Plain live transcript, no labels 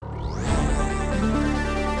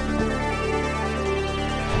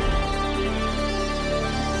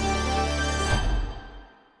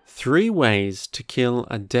3 ways to kill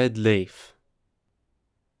a dead leaf.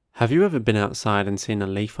 Have you ever been outside and seen a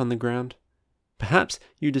leaf on the ground? Perhaps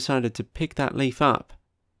you decided to pick that leaf up.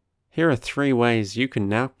 Here are 3 ways you can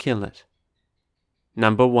now kill it.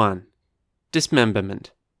 Number 1.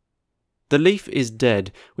 Dismemberment. The leaf is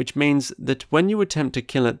dead, which means that when you attempt to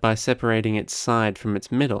kill it by separating its side from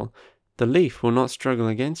its middle, the leaf will not struggle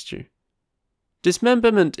against you.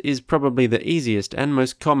 Dismemberment is probably the easiest and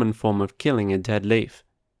most common form of killing a dead leaf.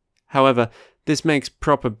 However, this makes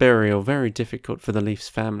proper burial very difficult for the leaf's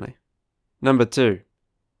family. Number 2.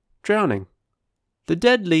 Drowning. The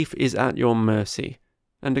dead leaf is at your mercy,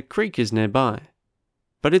 and a creek is nearby.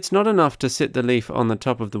 But it's not enough to sit the leaf on the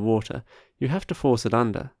top of the water, you have to force it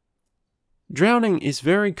under. Drowning is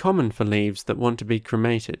very common for leaves that want to be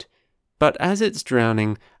cremated, but as it's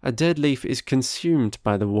drowning, a dead leaf is consumed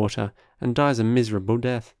by the water and dies a miserable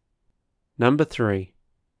death. Number 3.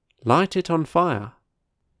 Light it on fire.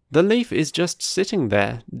 The leaf is just sitting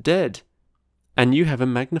there, dead, and you have a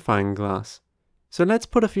magnifying glass. So let's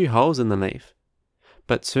put a few holes in the leaf.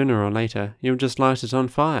 But sooner or later, you'll just light it on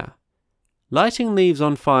fire. Lighting leaves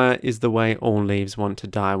on fire is the way all leaves want to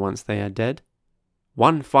die once they are dead.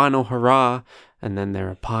 One final hurrah, and then they're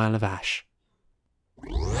a pile of ash.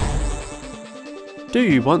 Do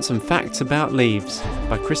You Want Some Facts About Leaves?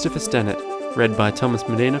 By Christopher Stennett, read by Thomas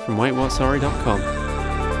Medina from WaitWhatSorry.com.